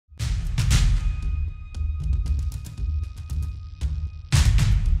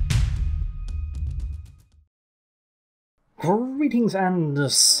Greetings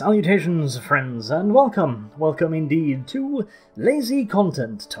and salutations, friends, and welcome indeed to Lazy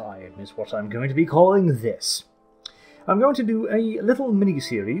Content Time, is what I'm going to be calling this. I'm going to do a little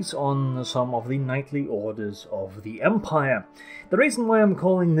mini-series on some of the knightly orders of the Empire. The reason why I'm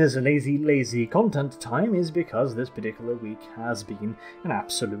calling this Lazy Content Time is because this particular week has been an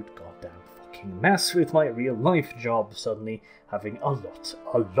absolute goddamn fucking mess, with my real-life job suddenly having a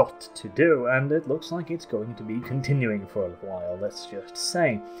lot to do, and it looks like it's going to be continuing for a while, let's just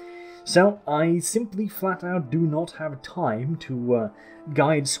say. So I simply flat out do not have time to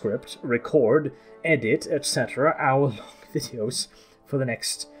guide script, record, edit, etc. hour-long videos for the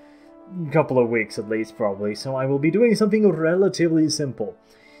next couple of weeks at least, probably. So I will be doing something relatively simple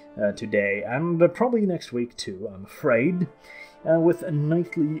today, and probably next week too, I'm afraid, with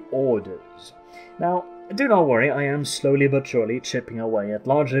knightly orders. Now, do not worry, I am slowly but surely chipping away at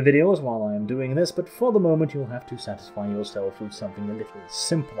larger videos while I am doing this, but for the moment you'll have to satisfy yourself with something a little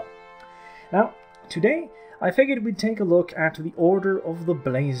simpler. Now, today I figured we'd take a look at the Order of the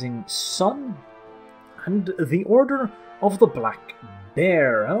Blazing Sun and the Order of the Black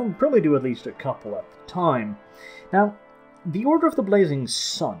Bear. I'll probably do at least a couple at the time. Now, the Order of the Blazing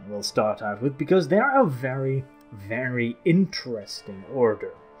Sun we'll start out with because they are a very interesting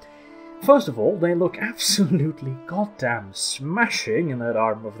order. First of all, they look absolutely goddamn smashing in that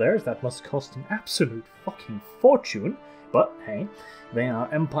arm of theirs. That must cost an absolute fucking fortune. But hey, they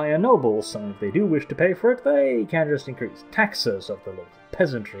are Empire nobles, so if they do wish to pay for it, they can just increase taxes of the local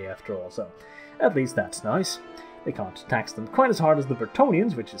peasantry after all, so at least that's nice. They can't tax them quite as hard as the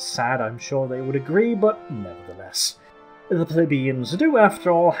Bretonnians, which is sad, I'm sure they would agree, but nevertheless. The plebeians do, after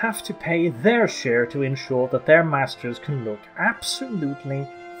all, have to pay their share to ensure that their masters can look absolutely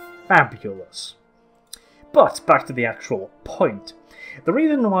fabulous. But back to the actual point. The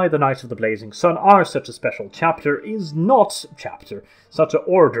reason why the Knights of the Blazing Sun are such a special chapter is not such an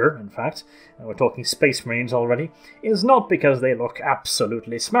order, in fact, and we're talking Space Marines already, is not because they look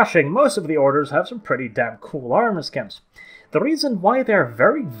absolutely smashing. Most of the orders have some pretty damn cool armor schemes. The reason why they're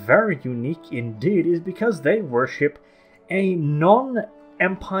very unique indeed is because they worship a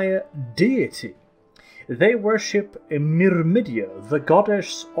non-Empire deity. They worship Myrmidia, the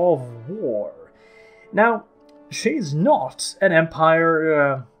goddess of war. Now, she's not an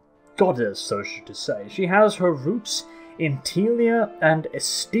Empire goddess, so to say. She has her roots in Telia and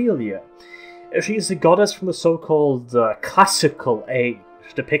Estelia. She's a goddess from the so-called Classical Age,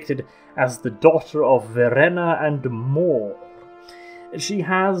 depicted as the daughter of Verena and Mor. She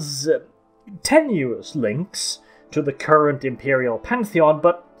has tenuous links to the current Imperial Pantheon,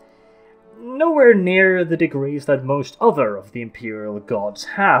 but nowhere near the degrees that most other of the Imperial gods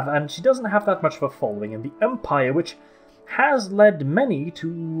have, and she doesn't have that much of a following in the Empire, which has led many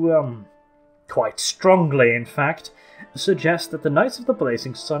to, quite strongly in fact, suggest that the Knights of the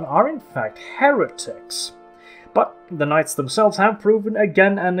Blazing Sun are in fact heretics. But the Knights themselves have proven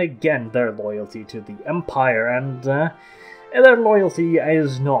again and again their loyalty to the Empire, and their loyalty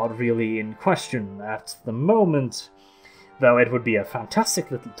is not really in question at the moment. Though it would be a fantastic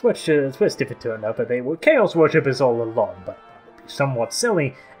little twist if it turned out that they were Chaos Worshippers all along, but that would be somewhat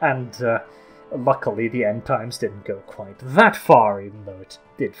silly, and luckily the end times didn't go quite that far, even though it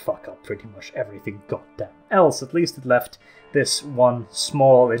did fuck up pretty much everything goddamn else. At least it left this one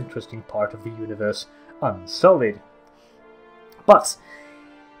small interesting part of the universe unsullied. But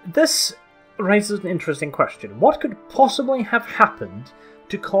this raises an interesting question. What could possibly have happened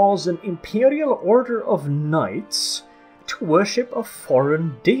to cause an Imperial Order of Knights to worship a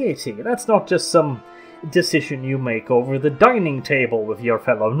foreign deity? That's not just some decision you make over the dining table with your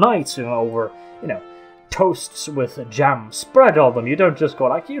fellow knights, over, toasts with jam spread on them. You don't just go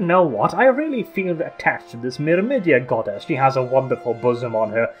like, you know what, I really feel attached to this Myrmidia goddess. She has a wonderful bosom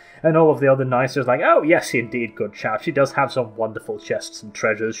on her. And all of the other knights are like, oh yes, indeed, good chap. She does have some wonderful chests and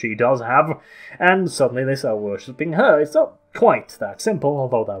treasures, she does have. And suddenly they start worshipping her. It's not quite that simple,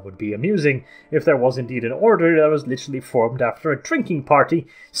 although that would be amusing if there was indeed an order that was literally formed after a drinking party,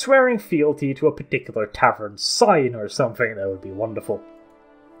 swearing fealty to a particular tavern sign or something. That would be wonderful.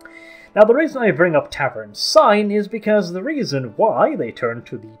 Now, the reason I bring up Tavern Sign is because the reason why they turned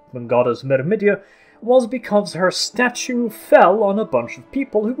to the goddess Myrmidia was because her statue fell on a bunch of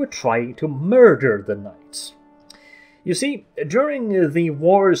people who were trying to murder the knights. You see, during the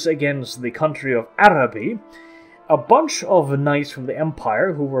wars against the country of Araby, a bunch of knights from the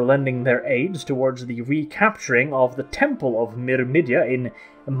Empire who were lending their aids towards the recapturing of the Temple of Myrmidia in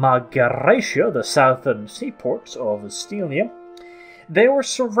Magaratia, the southern seaports of Estelia, they were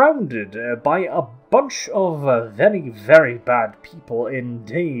surrounded by a bunch of very, very bad people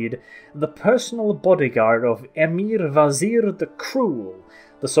indeed, the personal bodyguard of Emir Vazir the Cruel,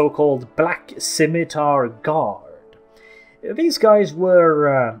 the so-called Black Scimitar Guard. These guys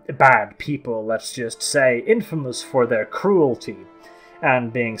were bad people, let's just say, infamous for their cruelty,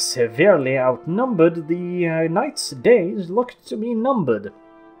 and being severely outnumbered, the knight's days looked to be numbered.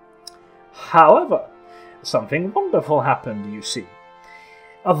 However, something wonderful happened, you see.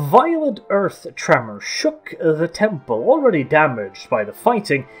 A violent earth tremor shook the temple, already damaged by the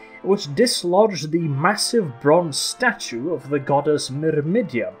fighting, which dislodged the massive bronze statue of the goddess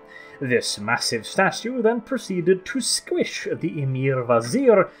Myrmidia. This massive statue then proceeded to squish the Emir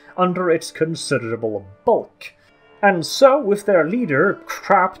Vazir under its considerable bulk. And so, with their leader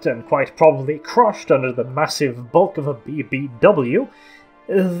trapped and quite probably crushed under the massive bulk of a BBW,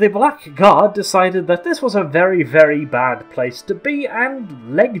 the Black God decided that this was a very, very bad place to be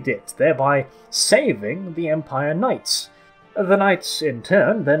and legged it, thereby saving the Empire Knights. The Knights, in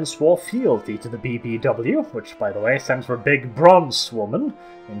turn, then swore fealty to the BBW, which, by the way, stands for Big Bronze Woman,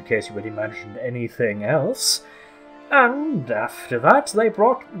 in case you had imagined anything else. And after that, they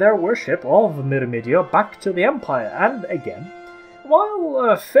brought their worship of Myrmidia back to the Empire, and again, while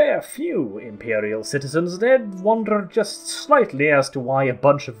a fair few Imperial citizens did wonder just slightly as to why a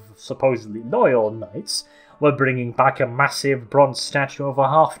bunch of supposedly loyal knights were bringing back a massive bronze statue of a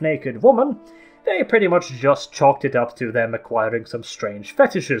half-naked woman, they pretty much just chalked it up to them acquiring some strange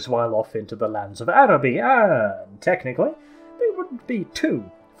fetishes while off into the lands of Araby, and technically, they wouldn't be too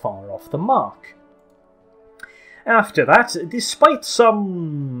far off the mark. After that, despite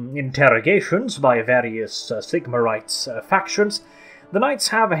some interrogations by various Sigmarites factions, the Knights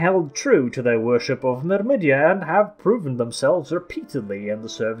have held true to their worship of Myrmidia and have proven themselves repeatedly in the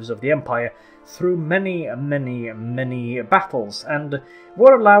service of the Empire through many, many, many battles, and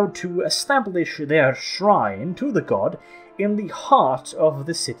were allowed to establish their shrine to the god in the heart of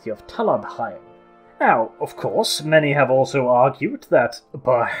the city of Talabheim. Now, of course, many have also argued that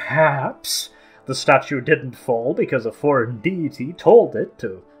perhaps the statue didn't fall because a foreign deity told it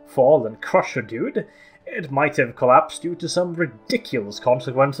to fall and crush a dude. It might have collapsed due to some ridiculous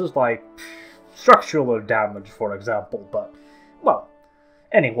consequences like structural damage, for example, but, well,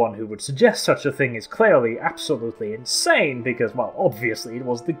 anyone who would suggest such a thing is clearly absolutely insane because, well, obviously it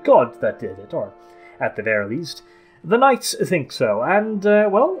was the god that did it, or, at the very least, the Knights think so, and,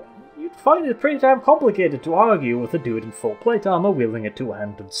 well, you'd find it pretty damn complicated to argue with a dude in full plate armor wielding a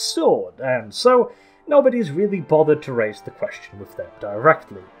two-handed sword, and so nobody's really bothered to raise the question with them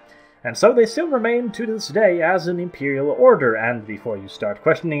directly. And so they still remain to this day as an Imperial Order, and before you start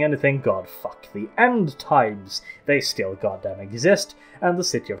questioning anything, god fuck the end times, they still goddamn exist, and the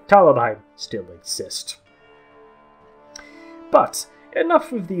city of Talabheim still exists. But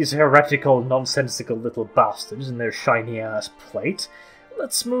enough of these heretical, nonsensical little bastards and their shiny-ass plate.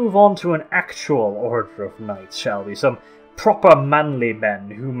 Let's move on to an actual Order of Knights, shall we? Some proper manly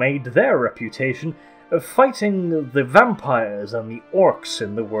men who made their reputation of fighting the vampires and the orcs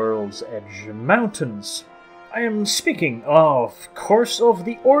in the World's Edge Mountains. I am speaking, of course, of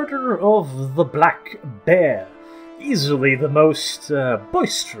the Order of the Black Bear, easily the most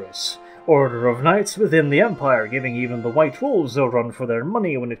boisterous Order of Knights within the Empire, giving even the White Wolves a run for their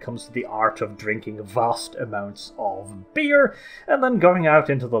money when it comes to the art of drinking vast amounts of beer, and then going out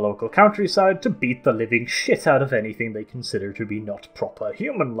into the local countryside to beat the living shit out of anything they consider to be not proper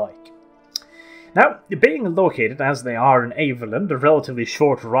human-like. Now, being located as they are in Averland, a relatively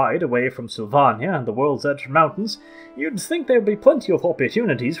short ride away from Sylvania and the World's Edge Mountains, you'd think there'd be plenty of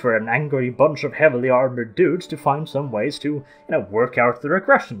opportunities for an angry bunch of heavily armored dudes to find some ways to, work out their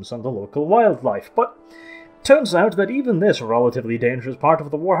aggressions on the local wildlife, but turns out that even this relatively dangerous part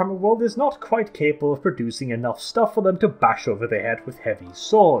of the Warhammer world is not quite capable of producing enough stuff for them to bash over the head with heavy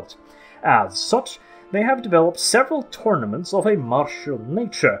swords. As such, they have developed several tournaments of a martial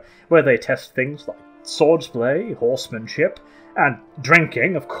nature, where they test things like swordsplay, horsemanship, and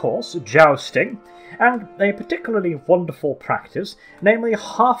drinking, of course, jousting, and a particularly wonderful practice, namely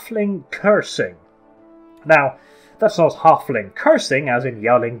halfling cursing. Now, that's not halfling cursing, as in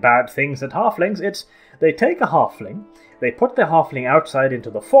yelling bad things at halflings, it's they take a halfling, they put the halfling outside into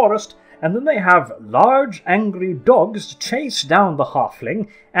the forest, and then they have large, angry dogs chase down the halfling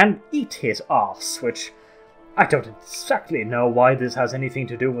and eat his ass, which I don't exactly know why this has anything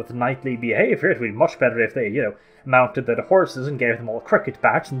to do with knightly behavior. It would be much better if they, mounted their horses and gave them all cricket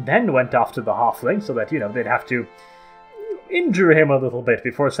bats and then went after the halfling so that, they'd have to injure him a little bit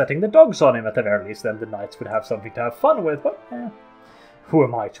before setting the dogs on him at the very least. Then the knights would have something to have fun with, but who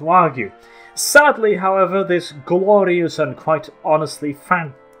am I to argue? Sadly, however, this glorious and quite honestly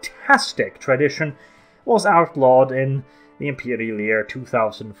fantastic tradition was outlawed in the imperial year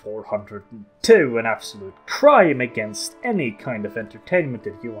 2402, an absolute crime against any kind of entertainment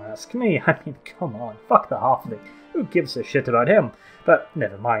if you ask me. I mean, come on, fuck the halfling, who gives a shit about him? But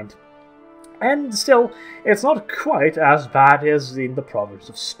never mind. And still, it's not quite as bad as in the province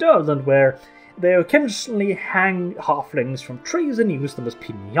of Stirland, where they occasionally hang halflings from trees and use them as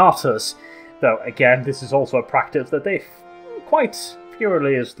piñatas, though again this is also a practice that they quite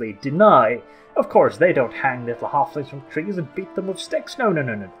furiously deny. Of course, they don't hang little halflings from trees and beat them with sticks. No.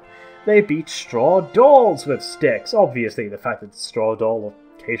 They beat straw dolls with sticks. Obviously, the fact that the straw doll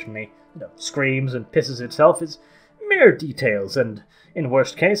occasionally, screams and pisses itself is mere details, and, in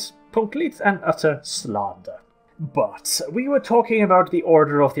worst case, complete and utter slander. But we were talking about the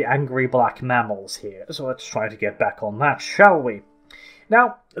Order of the Angry Black Mammals here, so let's try to get back on that, shall we?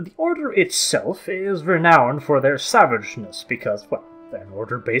 Now, the Order itself is renowned for their savageness, because, well, they're an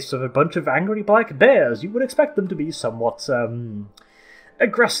order based on a bunch of angry black bears. You would expect them to be somewhat,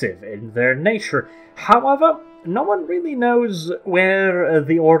 aggressive in their nature. However, no one really knows where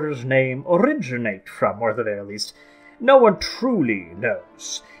the Order's name originates from, or at the very least, no one truly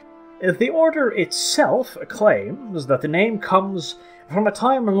knows. The Order itself claims that the name comes from a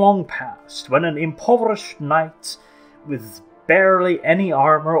time long past, when an impoverished knight with barely any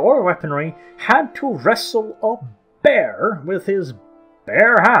armor or weaponry had to wrestle a bear with his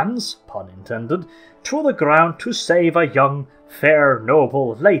bare hands, pun intended, to the ground to save a young, fair,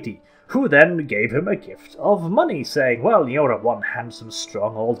 noble lady, who then gave him a gift of money, saying, well, you're one handsome,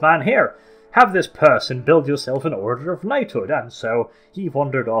 strong old man here. Have this purse and build yourself an order of knighthood. And so he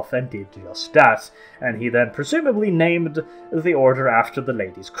wandered off and did just that. And he then presumably named the order after the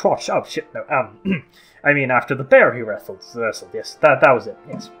lady's crotch. Oh, shit, no, I mean after the bear he wrestled. Yes, that was it,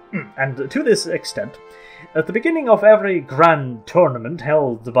 yes. And to this extent, at the beginning of every grand tournament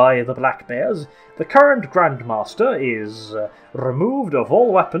held by the Black Bears, the current Grandmaster is removed of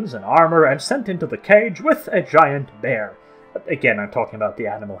all weapons and armor and sent into the cage with a giant bear. Again, I'm talking about the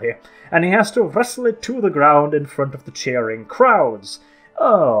animal here. And he has to wrestle it to the ground in front of the cheering crowds.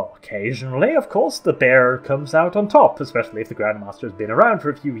 Oh, occasionally, of course, the bear comes out on top, especially if the Grandmaster's been around for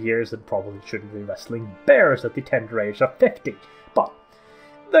a few years and probably shouldn't be wrestling bears at the tender age of 50. But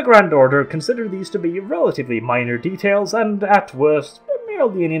the Grand Order consider these to be relatively minor details, and at worst,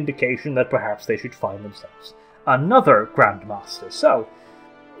 merely an indication that perhaps they should find themselves another Grandmaster. So,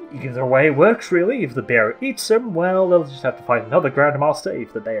 either way works, really. If the bear eats him, well, they'll just have to find another Grandmaster.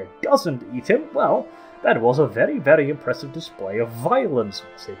 If the bear doesn't eat him, well, that was a very, very impressive display of violence,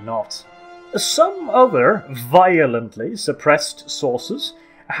 was it not? Some other violently suppressed sources,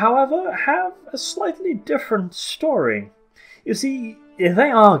 however, have a slightly different story. You see,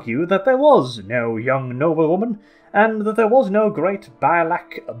 they argue that there was no young noblewoman, and that there was no great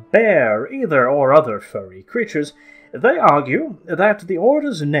Balak bear either, or other furry creatures. They argue that the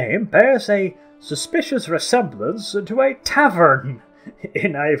Order's name bears a suspicious resemblance to a tavern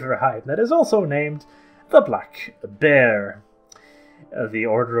in Iverheim that is also named the Black Bear. The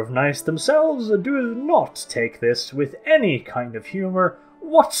Order of Knights themselves do not take this with any kind of humor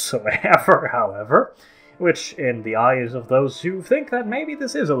whatsoever, however, which, in the eyes of those who think that maybe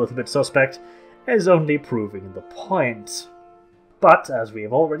this is a little bit suspect, is only proving the point. But, as we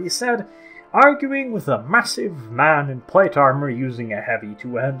have already said, arguing with a massive man in plate armor using a heavy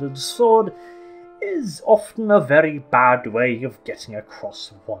two-handed sword is often a very bad way of getting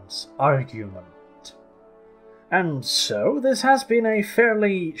across one's argument. And so, this has been a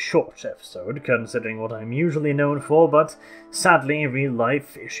fairly short episode, considering what I'm usually known for, but sadly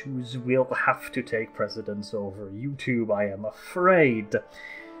real-life issues will have to take precedence over YouTube, I am afraid.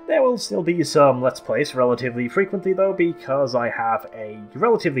 There will still be some Let's Plays relatively frequently, though, because I have a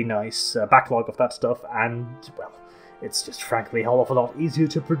relatively nice backlog of that stuff, and, well, it's just frankly a hell of a lot easier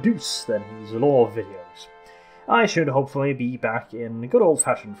to produce than these lore videos. I should hopefully be back in good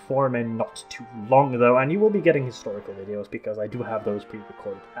old-fashioned form in not too long, though, and you will be getting historical videos, because I do have those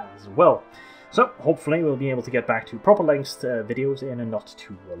pre-recorded as well. So, hopefully we'll be able to get back to proper-length videos in not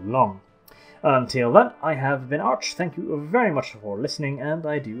too long. Until then, I have been Arch, thank you very much for listening, and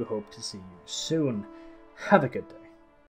I do hope to see you soon. Have a good day.